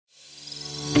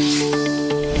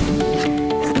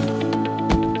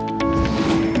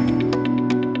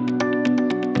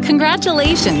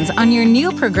Congratulations on your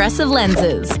new progressive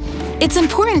lenses! It's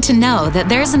important to know that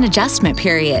there's an adjustment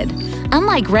period.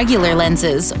 Unlike regular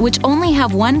lenses, which only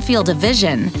have one field of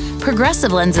vision,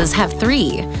 progressive lenses have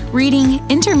three: reading,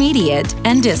 intermediate,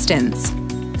 and distance.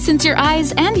 Since your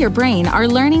eyes and your brain are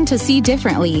learning to see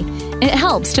differently, it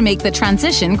helps to make the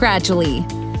transition gradually.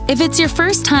 If it's your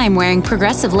first time wearing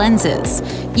progressive lenses,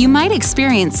 you might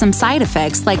experience some side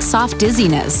effects like soft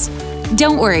dizziness.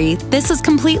 Don't worry, this is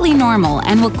completely normal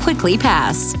and will quickly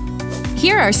pass.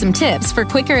 Here are some tips for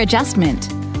quicker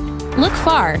adjustment. Look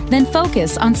far, then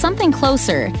focus on something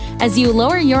closer as you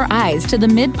lower your eyes to the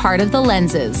mid part of the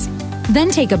lenses. Then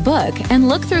take a book and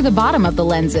look through the bottom of the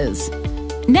lenses.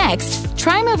 Next,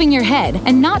 try moving your head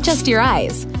and not just your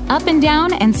eyes, up and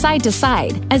down and side to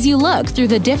side as you look through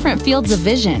the different fields of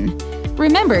vision.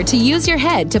 Remember to use your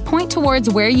head to point towards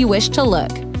where you wish to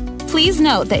look. Please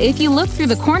note that if you look through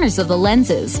the corners of the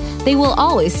lenses, they will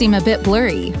always seem a bit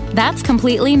blurry. That's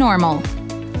completely normal.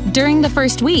 During the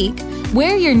first week,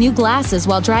 wear your new glasses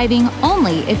while driving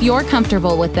only if you're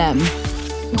comfortable with them.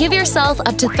 Give yourself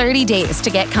up to 30 days to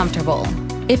get comfortable.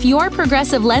 If your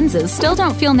progressive lenses still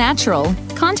don't feel natural,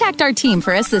 contact our team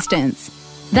for assistance.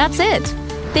 That's it.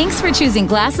 Thanks for choosing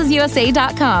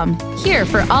GlassesUSA.com, here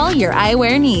for all your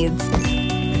eyewear needs.